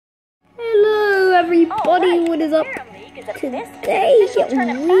everybody, what is up? Today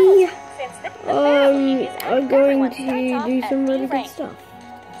we are going to do some really good stuff.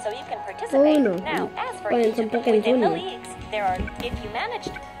 So you can participate. Oh no, now, as for playing each some of the Pokken within the tournament. leagues, there are if you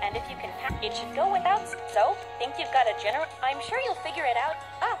managed, and if you can, it should go without. So, think you've got a general? I'm sure you'll figure it out.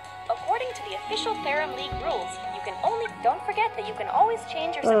 According to the official Ferrum League rules, you can only. Don't forget that you can always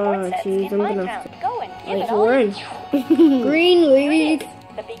change your support sets in my town. Go and give it all. We're in Green League.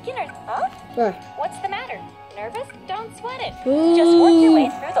 The beginners, huh? Where? What's the matter? Nervous? Don't sweat it. Just work your way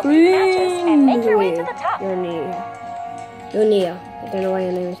through the league matches and make your way to the top. You're Nia. You're Nia. I don't know why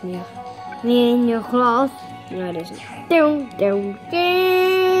your name is Nia. Me in your class. No, it isn't. Down, down,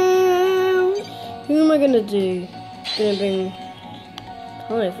 down. Who am I gonna do? Gonna bring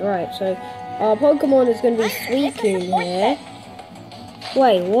Hive, right? So our Pokemon is gonna be Suicune here.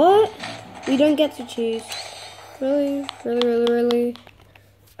 Wait, what? We don't get to choose. Really? Really?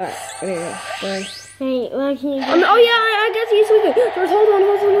 Alright, there you go. Sorry. Hey, why can't you Oh yeah, I get to use Suicune. First, hold on.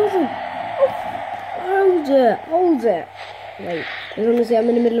 Hold it. Wait, as long as I'm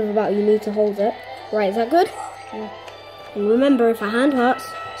in the middle of a battle, you need to hold it. Right, is that good? Yeah. And remember, if a hand hurts,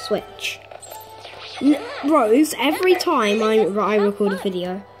 switch. Rose, every time I record a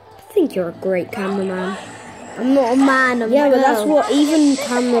video, I think you're a great cameraman. I'm not a man, I'm yeah, a but girl. that's what even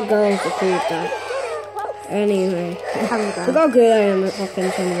camera girls are called that. Anyway, look how good I am at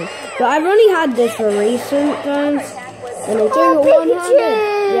Pokken tournament. But I've only had this for recent times, and I'm doing it one-handed.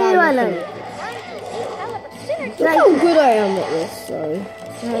 Yeah, I know. Look how good I am at this, though.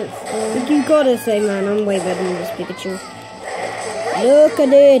 Like, you gotta say, man, I'm way better than this Pikachu. Look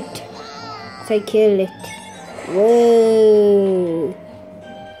at it. Say, kill it. Whoa.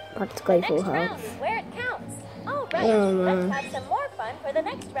 Practically full health. Where it counts. All right, Oh, man. let's have some more fun for the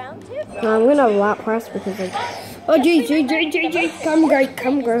next round too. No, I'm gonna lap press because like, oh geez, come great.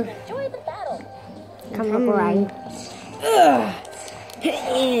 Enjoy the battle. Come around. Ugh.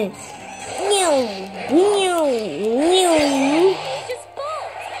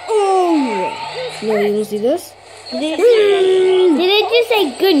 Oh! No, you wanna see this? Did it just say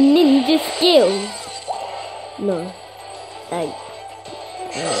good ninja skills? No. Like,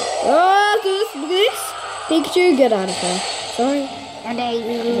 Oh, look at this. Pikachu, get out of here. Sorry.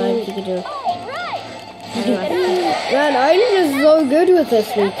 Bye, Pikachu. All right. Man, I'm just so good with this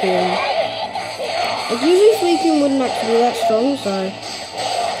Suicune. Like, usually Suicune wouldn't actually be that strong, so.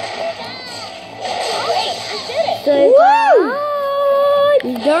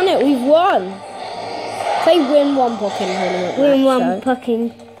 We've done it, we've won. Say win one Pokken tournament. win one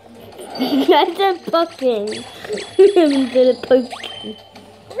Pokken. That's a Pokken. Instead of Pokken.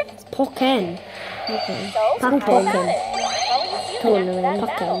 It's Pokken. Okay. Pokken. Tournament.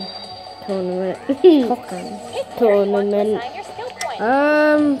 Pokken. Tournament. Tournament. Tournament. Assign your skill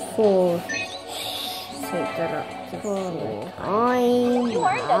points. 4. Take that up to 4. You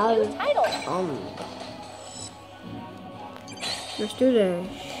earned a new title. Let's do this.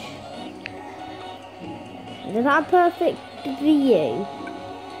 Is that perfect for you?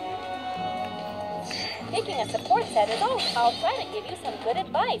 Picking a support set is all. I'll try to give you some good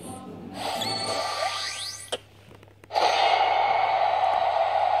advice.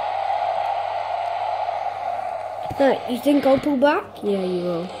 No, you think I'll pull back? Yeah, you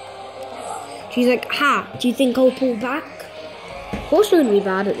will. She's like, ha, do you think I'll pull back? Of course you're gonna be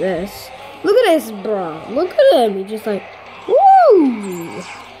bad at this. Look at this, bro. Look at him. He's just like, woo!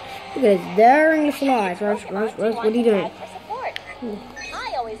 Look at this daring to fly. Rush, what are you doing?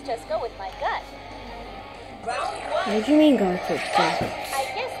 I always just go with my gut. What do you mean go to I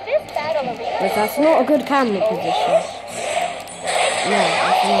guess this battle arena. But that's not a good camera position. No,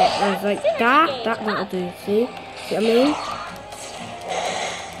 that's not. That's like that'll do. See what I mean?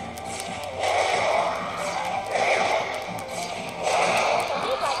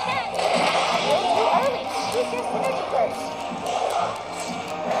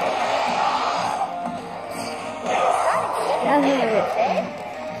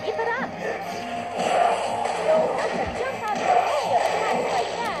 Keep it up. You'll have to jump out of the way of attacks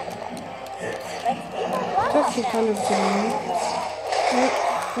like that. Let's keep our blood That's up kind of then.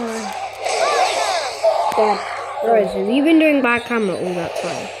 Dad, Rose, have you been doing bad camera all that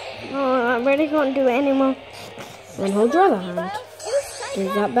time? Oh, I really can't do it anymore. Then hold your other hand.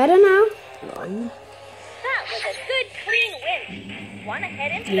 Is that better now? No. That was a good, clean win. Want to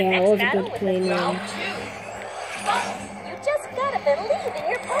head into the Yeah, it next was a battle good, with clean round win. 2. You just gotta believe in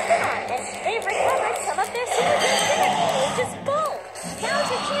your Pokemon, and they've recovered some of their super Cage's bones. Now's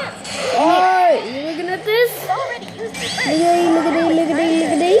your chance. Alright, you looking at this? You've already used your first. Look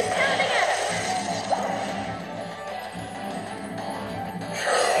at it. Pounding at him.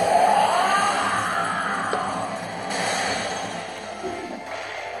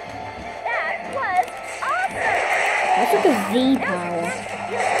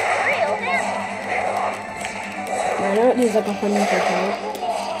 100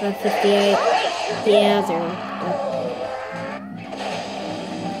 health. 58. Yeah, 0.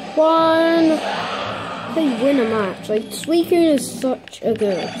 One. They win a match. Like, Suicune is such a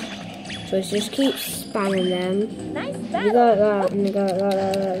good. So let's just keep spamming them. Nice You battle. got that, and you got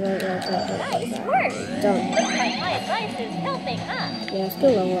that. Nice work. Done. Looks like my advice is helping, huh? Yeah,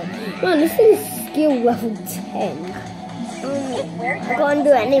 still level up. Man, this thing is skill level 10. Where I can't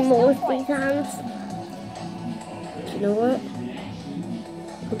do any more these times. Do you know what?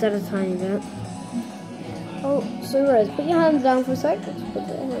 Put that a tiny bit. Oh, so Rose, put your hands down for a sec. Let's put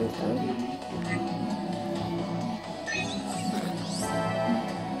your hands down.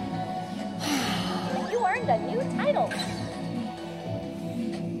 You earned a new title.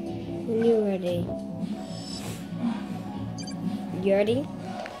 When you're ready. You ready?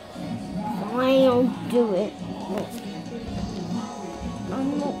 Fine, I'll do it. I'm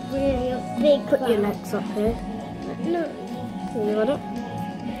not really a big Put your fan. legs up here. No. You got it?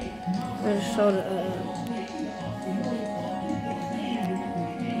 I just showed it.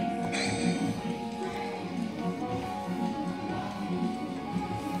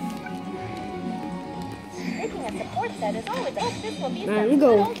 Picking a support set is always. I hope this will be Man, some we good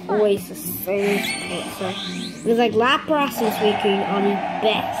go old fun. always the same spot. So it's like Lapras and Suicune are the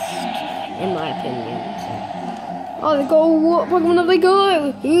best, in my opinion. So. Oh, they go. What Pokemon have they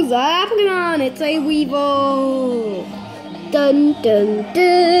got? Who's that Pokemon? It's a Weevil. Dun dun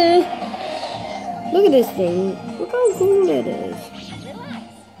dun. Look at this thing. Look how cool it is. Relax.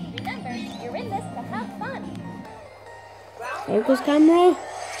 Remember, you're in this to have fun. Focus camera.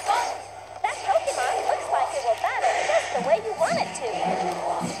 That Pokemon looks like it will battle just the way you want it to.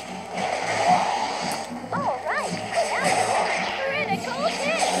 All right, so now you have critical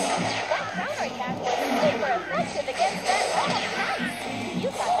hit. That counterattack was super effective against that all type. You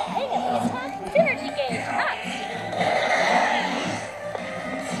got the hang of the attack synergy gauge up.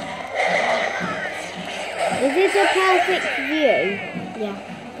 Is this a perfect view? Yeah.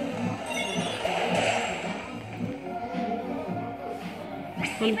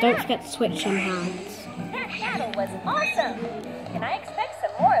 And don't forget to switch some hands. That battle was awesome. Can I expect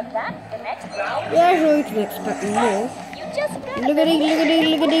some more of that the next round? Yeah, sure, you can expect more. You just gotta Look at these, look at these,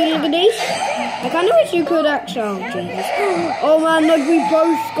 look at these, look at these. I kind of wish you could actually. Oh, Jesus. Oh, man, look, we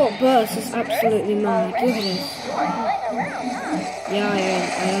both got bursts. It's absolutely mad. Look at this. You are playing around, huh? Yeah,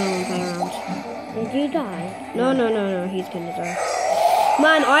 I don't want to play around. Did you die? No, he's gonna die.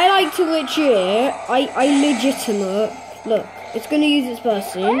 Man, I like to legit. I legitimate. Look, it's gonna use its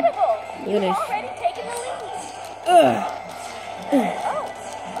burst soon. Incredible. Look You've at this. already taken the lead. Ugh. Oh,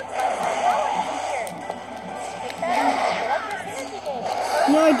 looks like some going here. Take that out. Select your synergy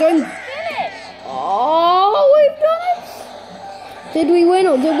gauge. No, I don't. Finish. Oh, we've done it! Did we win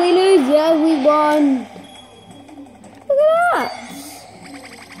or did we lose? Yeah, we won. Look at that.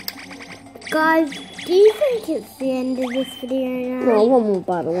 Guys, do you think it's the end of this video now? No, one more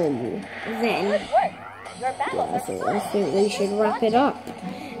battle, one more. Then. Good work. Your battles I are think we should wrap it up.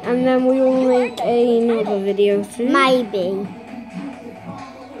 And then we will make another video soon. Maybe.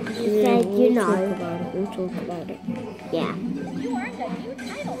 Yeah, Said you We'll know. talk about it. Yeah. You earned a new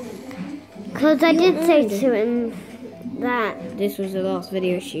title. Because I did say to him that. This was the last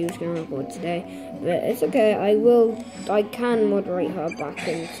video she was going to record today. But it's okay. I can moderate her back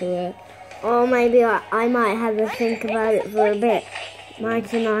into it. Or maybe I might have a think about it for a bit.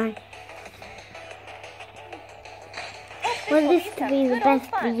 Mightn't I? Want this to be the best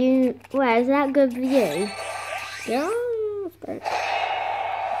for you. Well, is that good for you? Yeah, that's great.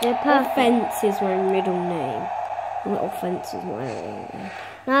 You're perfect. Offense is my middle name. Not offense is my real name.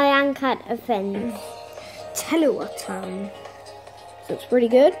 Nyan Cat Offense. Telewatan. So it's pretty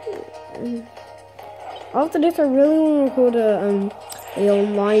good. After this, I really want to record a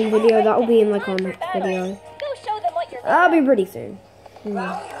online video. That will be in like our next video. Go show them what you're That'll be pretty soon.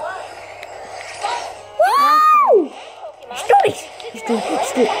 Wow! Let's do it! Let's do it!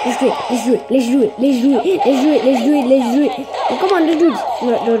 Let's do it! Let's do it! Let's do it! Let's do it! Let's do it! Let's do it! Let's do it! Let's do it! Oh, come on, let's do this!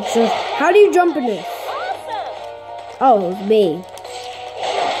 No, how do you jump in this? Oh, it's me.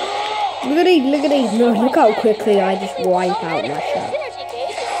 Look at these! Look at these! No, look how quickly I just wipe out my shot.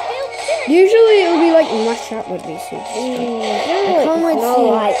 Usually it would be like my shot would be super. I can't wait to see.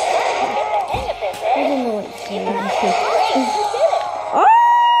 I don't know what's going on.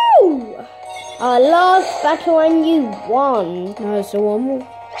 Oh! Our last battle and you won. No, so one more.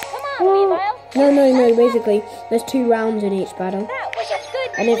 Come on, Weavile. No, basically, there's 2 rounds in each battle. That was a good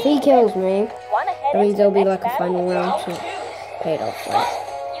And if he kills me, Wanna head that means into there'll the be next like a battle? final round to pay it off. So.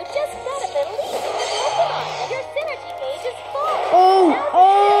 You just gotta believe. Come on, your synergy gauge is full. Oh,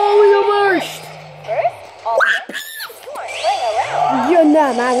 we got burst! First, all you aren't playing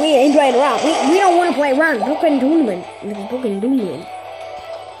Yeah, man, we ain't playing around. We don't want to play around. Pokken tournament. Pokken tournament.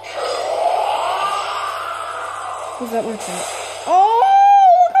 What's that one for? Oh,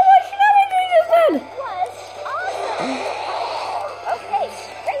 look how much damage we just did! Was awesome. Okay,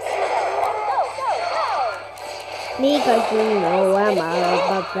 race Yolo. Go, go, go. Because you know I'm out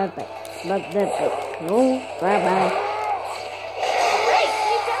of no, bye-bye. Race,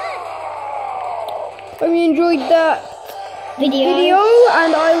 you done. Hope you enjoyed that video,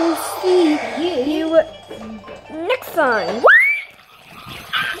 and I will see you next time.